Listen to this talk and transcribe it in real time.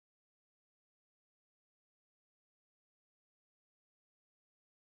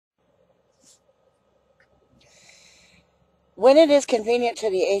When it is convenient to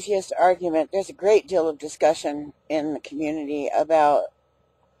the atheist argument, there's a great deal of discussion in the community about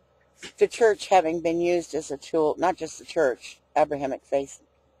the church having been used as a tool, not just the church, Abrahamic faith,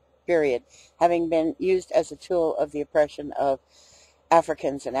 period, having been used as a tool of the oppression of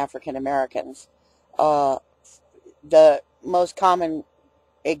Africans and African Americans. Uh, the most common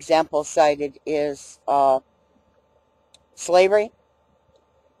example cited is slavery,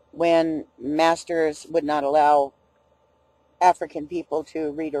 when masters would not allow African people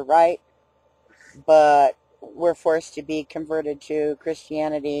to read or write, but were forced to be converted to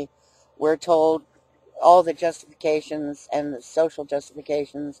Christianity. We're told all the justifications and the social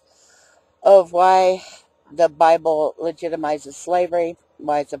justifications of why the Bible legitimizes slavery,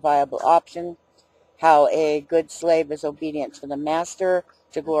 why it's a viable option, how a good slave is obedient to the master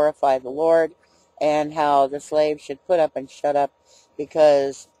to glorify the Lord, and how the slave should put up and shut up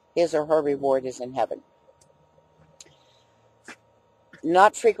because his or her reward is in heaven.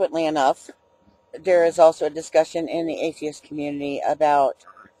 Not frequently enough, there is also a discussion in the atheist community about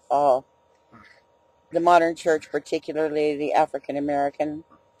the modern church, particularly the African American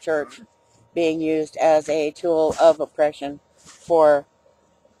church, being used as a tool of oppression for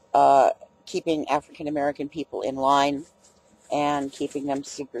keeping African American people in line and keeping them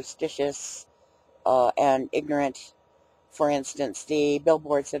superstitious and ignorant. For instance, the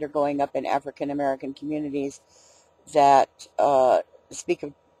billboards that are going up in African American communities that speak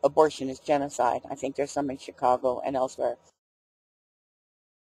of abortion as genocide. I think there's some in Chicago and elsewhere.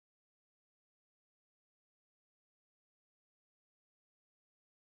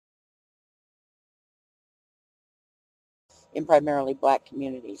 In primarily black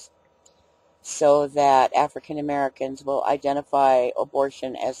communities, so that African Americans will identify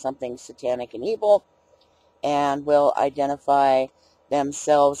abortion as something satanic and evil and will identify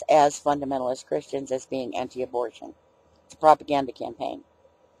themselves as fundamentalist Christians as being anti-abortion. It's a propaganda campaign.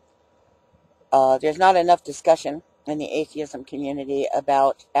 There's not enough discussion in the atheism community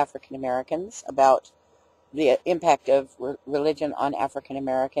about African Americans, about the impact of religion on African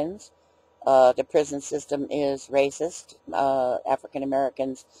Americans. The prison system is racist. African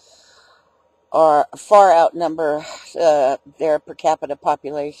Americans are far outnumber their per capita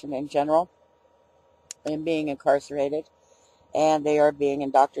population in general in being incarcerated, and they are being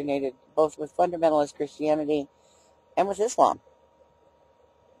indoctrinated both with fundamentalist Christianity and with Islam.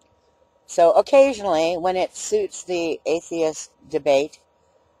 So occasionally, when it suits the atheist debate,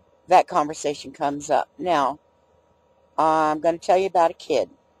 that conversation comes up. Now, I'm going to tell you about a kid,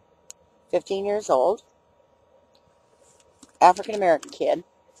 15 years old, African American kid.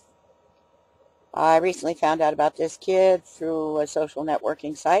 I recently found out about this kid through a social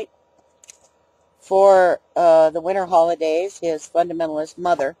networking site. For the winter holidays, his fundamentalist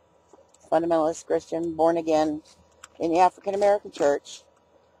mother, fundamentalist Christian, born again in the African American church,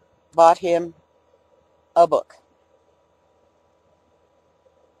 bought him a book.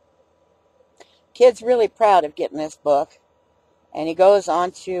 Kid's really proud of getting this book, and he goes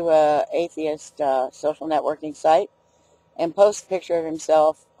onto an atheist social networking site and posts a picture of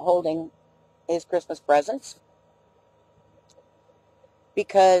himself holding his Christmas presents,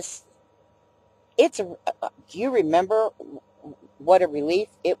 because it's a, do you remember what a relief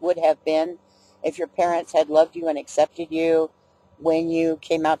it would have been if your parents had loved you and accepted you when you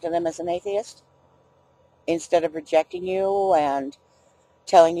came out to them as an atheist, instead of rejecting you and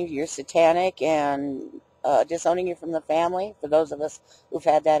telling you you're satanic and disowning you from the family? For those of us who've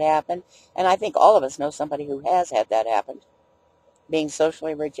had that happen, and I think all of us know somebody who has had that happen, being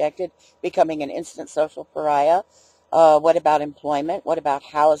socially rejected, becoming an instant social pariah. What about employment? What about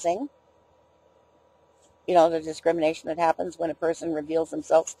housing? You know, the discrimination that happens when a person reveals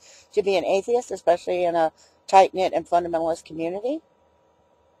themselves to be an atheist, especially in a tight-knit and fundamentalist community.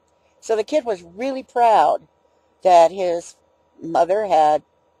 So the kid was really proud that his mother had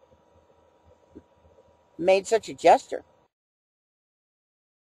made such a gesture.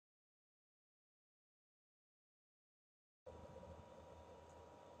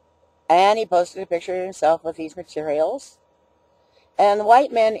 And he posted a picture of himself with these materials. And the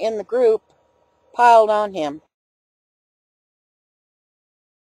white men in the group piled on him.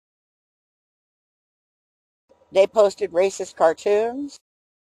 They posted racist cartoons.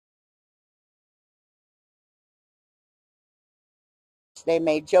 They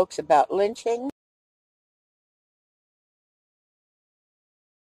made jokes about lynching.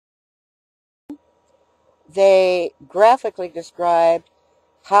 They graphically described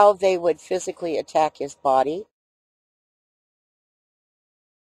how they would physically attack his body.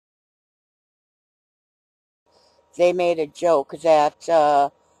 They made a joke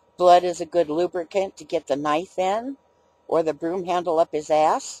that blood is a good lubricant to get the knife in, or the broom handle up his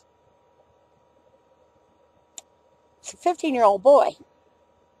ass. It's a 15-year-old boy.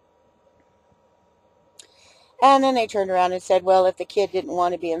 And then they turned around and said, well, if the kid didn't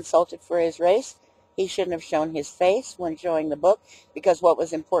want to be insulted for his race, he shouldn't have shown his face when showing the book, because what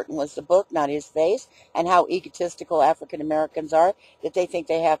was important was the book, not his face, and how egotistical African Americans are, that they think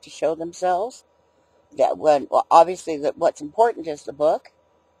they have to show themselves. That when, well, obviously, that what's important is the book.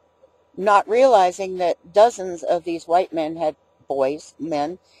 Not realizing that dozens of these white men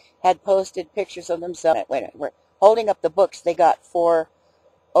men, had posted pictures of themselves. Wait a minute, we're holding up the books they got for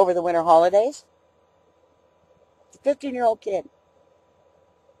over the winter holidays. It's a 15-year-old kid.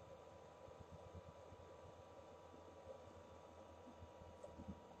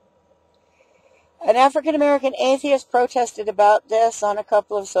 An African-American atheist protested about this on a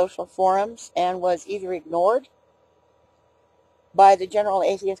couple of social forums and was either ignored by the general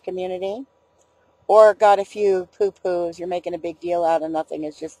atheist community or got a few poo-poos. You're making a big deal out of nothing.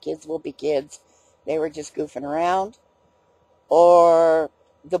 It's just kids will be kids. They were just goofing around. Or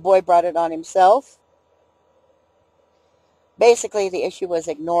the boy brought it on himself. Basically, the issue was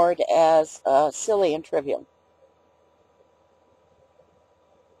ignored as silly and trivial.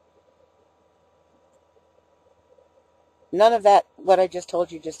 None of that, what I just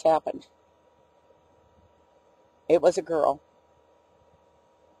told you, just happened. It was a girl.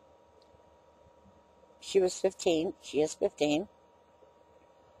 She was 15. She is 15.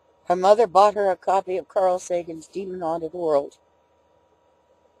 Her mother bought her a copy of Carl Sagan's Demon-Haunted World.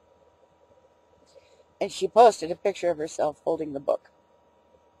 And she posted a picture of herself holding the book.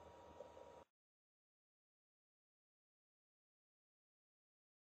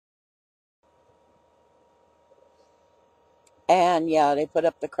 And yeah, they put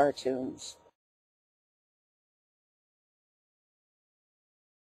up the cartoons.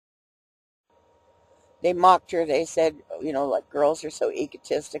 They mocked her. They said, you know, like, girls are so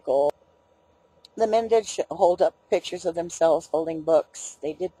egotistical. The men did hold up pictures of themselves holding books.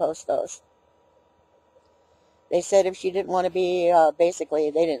 They did post those. They said if she didn't want to be, basically,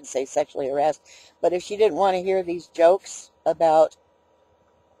 they didn't say sexually harassed, but if she didn't want to hear these jokes about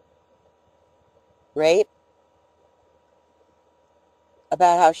rape,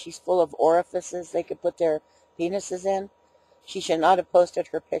 about how she's full of orifices they could put their penises in, she should not have posted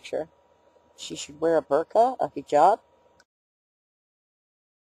her picture. She should wear a burqa, a hijab.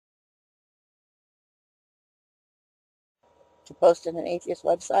 To post in an atheist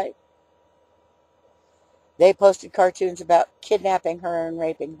website. They posted cartoons about kidnapping her and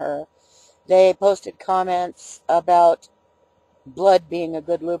raping her. They posted comments about blood being a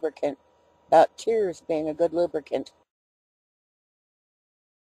good lubricant, about tears being a good lubricant.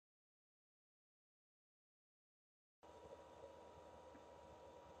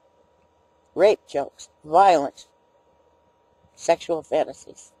 Rape jokes, violent sexual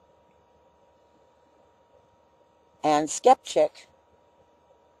fantasies. And Skepchick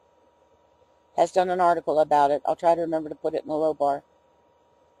has done an article about it. I'll try to remember to put it in the low bar,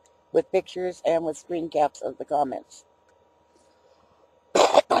 with pictures and with screen caps of the comments.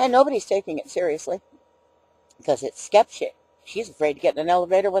 And nobody's taking it seriously, because it's Skepchick. She's afraid to get in an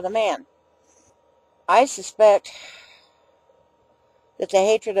elevator with a man. I suspect that the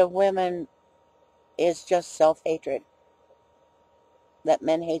hatred of women is just self-hatred, that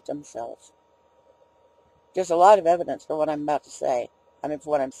men hate themselves. There's a lot of evidence for what I'm about to say. For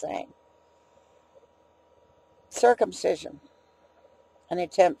what I'm saying. Circumcision, an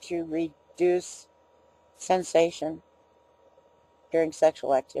attempt to reduce sensation during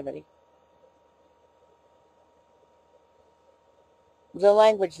sexual activity. The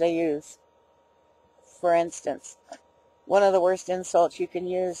language they use, for instance, one of the worst insults you can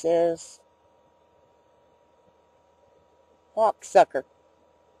use is cocksucker.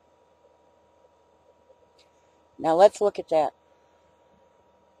 Now let's look at that.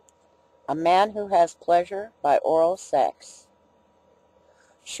 A man who has pleasure by oral sex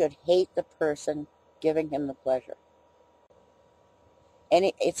should hate the person giving him the pleasure.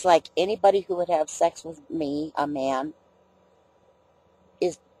 It's like anybody who would have sex with me, a man,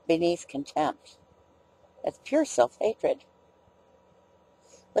 is beneath contempt. That's pure self-hatred.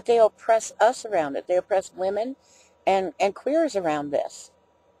 But they oppress us around it. They oppress women and queers around this.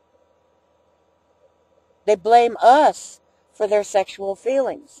 They blame us for their sexual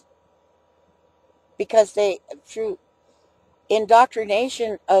feelings. Because through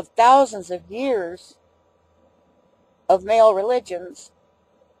indoctrination of thousands of years of male religions,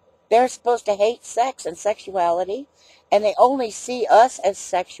 they're supposed to hate sex and sexuality, and they only see us as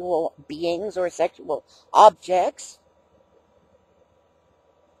sexual beings or sexual objects.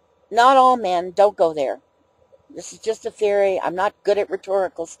 Not all men, don't go there. This is just a theory. I'm not good at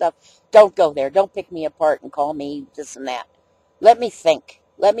rhetorical stuff. Don't go there. Don't pick me apart and call me this and that. Let me think.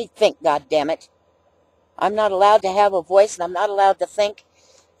 Let me think, goddammit. I'm not allowed to have a voice, and I'm not allowed to think,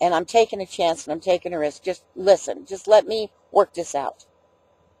 and I'm taking a chance, and I'm taking a risk. Just listen. Just let me work this out.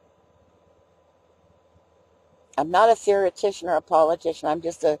 I'm not a theoretician or a politician. I'm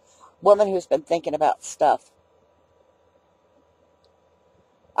just a woman who's been thinking about stuff.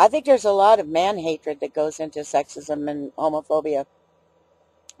 I think there's a lot of man-hatred that goes into sexism and homophobia.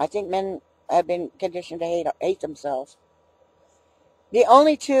 I think men have been conditioned to hate themselves. The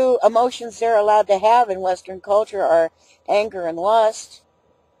only two emotions they're allowed to have in Western culture are anger and lust.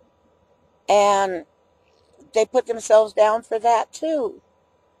 And they put themselves down for that too.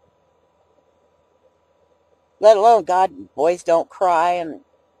 Let alone, God, boys don't cry. And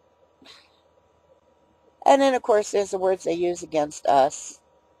then, of course, there's the words they use against us.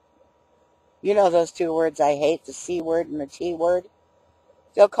 You know those two words I hate, the C word and the T word.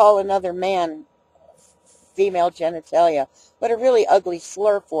 They'll call another man female genitalia, but a really ugly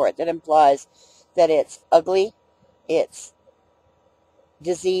slur for it that implies that it's ugly, it's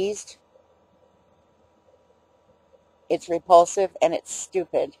diseased, it's repulsive, and it's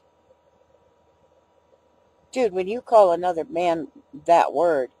stupid. Dude, when you call another man that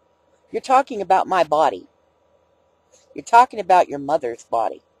word, you're talking about my body. You're talking about your mother's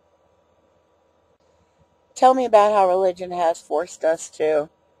body. Tell me about how religion has forced us to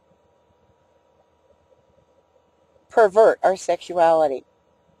pervert our sexuality.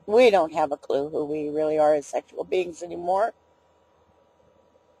 We don't have a clue who we really are as sexual beings anymore.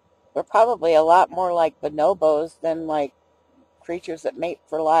 We're probably a lot more like bonobos than like creatures that mate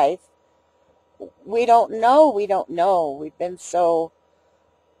for life. We don't know. We don't know. We've been so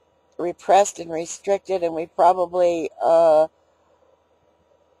repressed and restricted, and we probably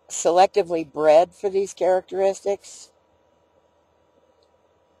selectively bred for these characteristics.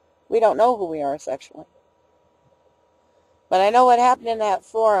 We don't know who we are sexually. But I know what happened in that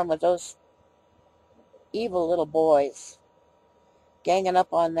forum with those evil little boys ganging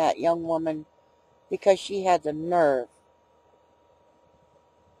up on that young woman because she had the nerve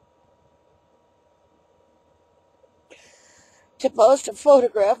to post a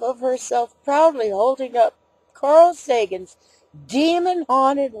photograph of herself proudly holding up Carl Sagan's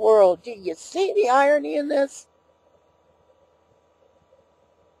demon-haunted world. Do you see the irony in this?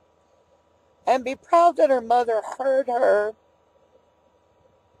 And be proud that her mother heard her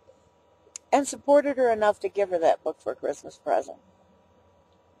and supported her enough to give her that book for a Christmas present.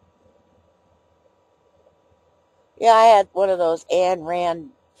 Yeah, I had one of those Ayn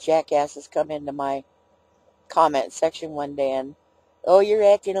Rand jackasses come into my comment section one day and, oh, you're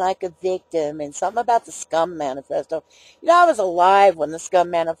acting like a victim, and something about the Scum Manifesto. You know, I was alive when the Scum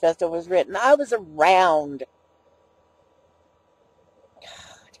Manifesto was written. I was around.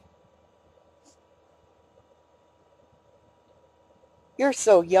 God. You're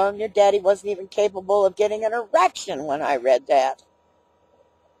so young, your daddy wasn't even capable of getting an erection when I read that.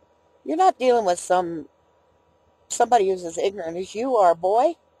 You're not dealing with somebody who's as ignorant as you are,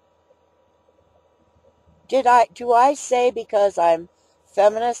 boy. Do I say because I'm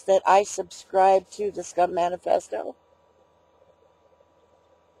feminist that I subscribe to the Scum Manifesto?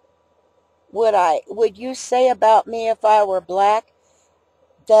 Would you say about me if I were black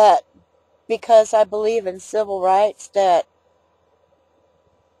that because I believe in civil rights that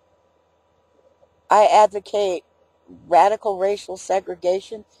I advocate radical racial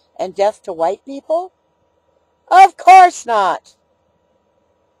segregation and death to white people? Of course not.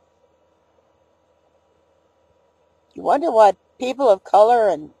 You wonder why people of color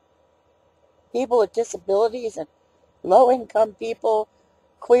and people with disabilities and low-income people,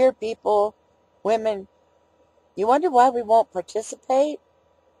 queer people, women, you wonder why we won't participate?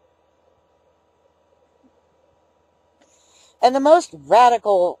 And the most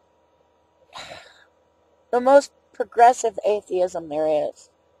radical, the most progressive atheism there is,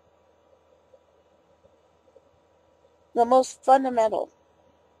 the most fundamental,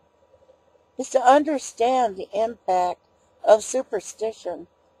 is to understand the impact of superstition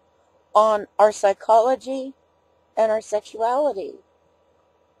on our psychology and our sexuality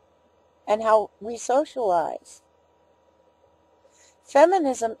and how we socialize.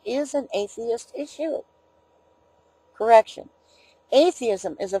 Feminism is an atheist issue. Correction.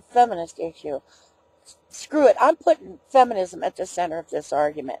 Atheism is a feminist issue. Screw it. I'm putting feminism at the center of this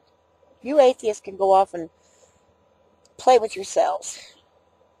argument. You atheists can go off and play with yourselves.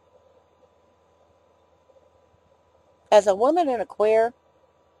 As a woman and a queer,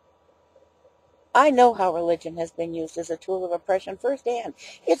 I know how religion has been used as a tool of oppression firsthand.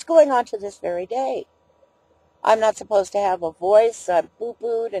 It's going on to this very day. I'm not supposed to have a voice. I'm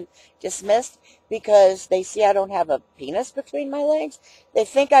poo-pooed and dismissed because they see I don't have a penis between my legs. They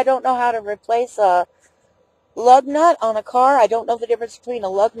think I don't know how to replace a lug nut on a car. I don't know the difference between a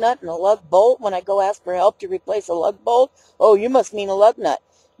lug nut and a lug bolt when I go ask for help to replace a lug bolt. Oh, you must mean a lug nut.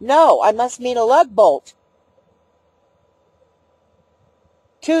 No, I must mean a lug bolt.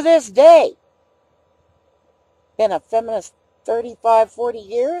 To this day, been a feminist 35, 40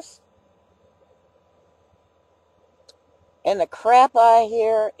 years, and the crap I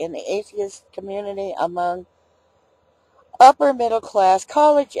hear in the atheist community among upper middle class,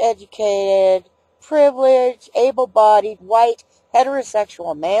 college educated, privileged, able-bodied, white,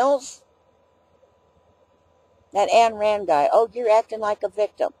 heterosexual males. That Ayn Rand guy, oh, you're acting like a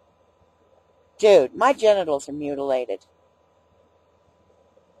victim. Dude, my genitals are mutilated.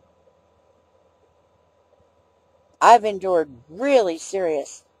 I've endured really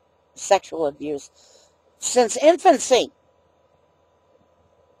serious sexual abuse since infancy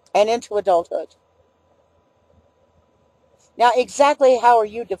and into adulthood. Now, exactly how are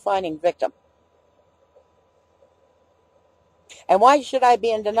you defining victim? And why should I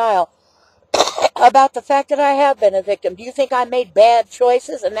be in denial about the fact that I have been a victim? Do you think I made bad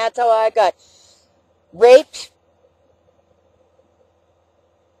choices and that's how I got raped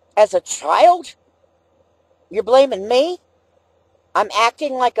as a child? You're blaming me? I'm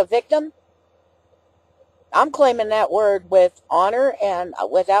acting like a victim? I'm claiming that word with honor and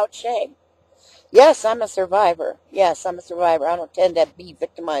without shame. Yes, I'm a survivor. Yes, I'm a survivor. I don't tend to be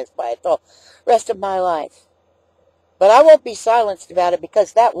victimized by it the rest of my life. But I won't be silenced about it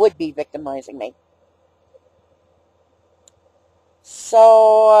because that would be victimizing me.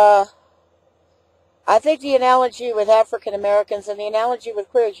 So, I think the analogy with African Americans and the analogy with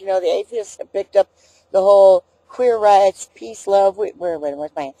queers, you know, the atheists have picked up the whole queer rights, peace, love. Where's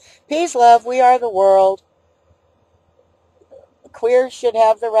my hand? Peace, love, we are the world. Queers should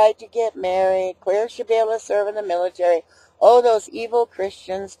have the right to get married. Queers should be able to serve in the military. Oh, those evil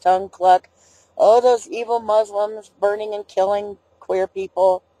Christians, tongue cluck. Oh, those evil Muslims burning and killing queer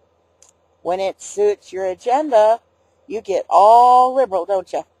people. When it suits your agenda, you get all liberal,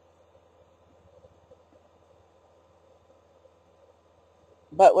 don't you?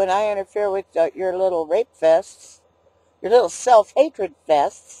 But when I interfere with your little rape fests, your little self-hatred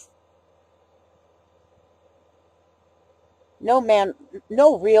fests,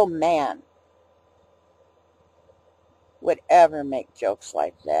 no real man would ever make jokes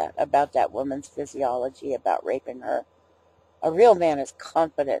like that about that woman's physiology, about raping her. A real man is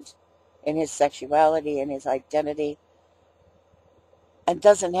confident in his sexuality and his identity and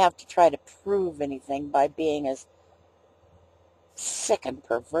doesn't have to try to prove anything by being as sick and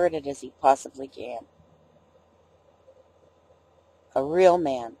perverted as he possibly can. A real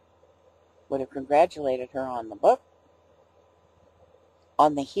man would have congratulated her on the book,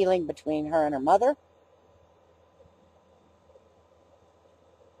 on the healing between her and her mother.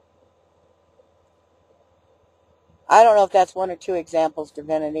 I don't know if that's one or two examples,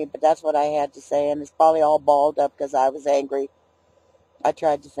 Divinity, but that's what I had to say, and it's probably all balled up because I was angry. I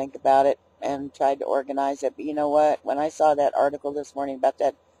tried to think about it and tried to organize it, but you know what? When I saw that article this morning about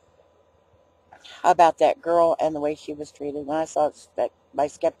that girl and the way she was treated, when I saw that by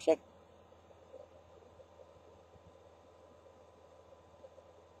Skeptic,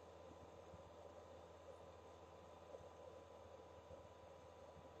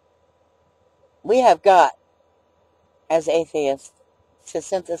 we have got, as atheists, to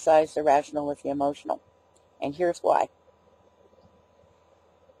synthesize the rational with the emotional. And here's why.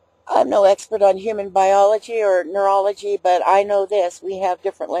 I'm no expert on human biology or neurology, but I know this. We have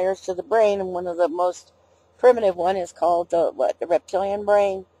different layers to the brain, and one of the most primitive one is called the reptilian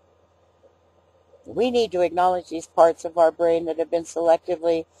brain. We need to acknowledge these parts of our brain that have been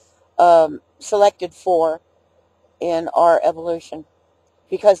selectively selected for in our evolution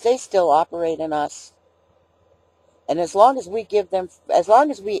because they still operate in us. And as long as we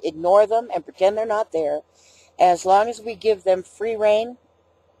ignore them and pretend they're not there, as long as we give them free rein,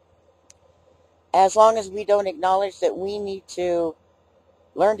 as long as we don't acknowledge that we need to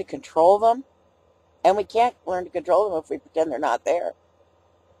learn to control them, and we can't learn to control them if we pretend they're not there,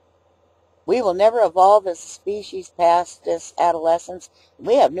 we will never evolve as a species past this adolescence.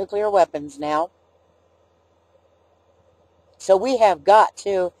 We have nuclear weapons now. So we have got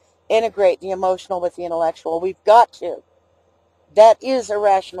to integrate the emotional with the intellectual. We've got to. That is a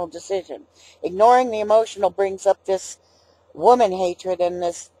rational decision. Ignoring the emotional brings up this woman hatred and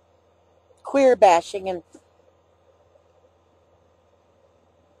this queer bashing,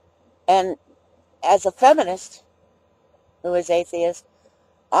 and as a feminist who is atheist,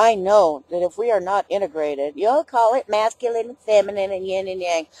 I know that if we are not integrated, you'll call it masculine and feminine and yin and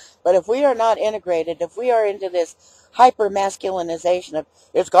yang, but if we are not integrated, if we are into this hyper masculinization of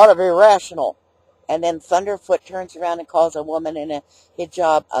it's got to be rational, and then Thunderfoot turns around and calls a woman in a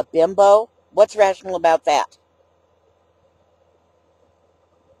hijab a bimbo, what's rational about that?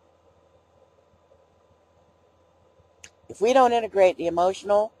 If we don't integrate the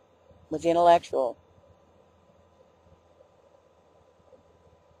emotional with the intellectual,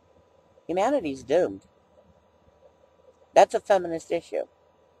 humanity's doomed. That's a feminist issue.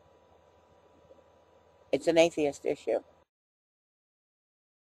 It's an atheist issue.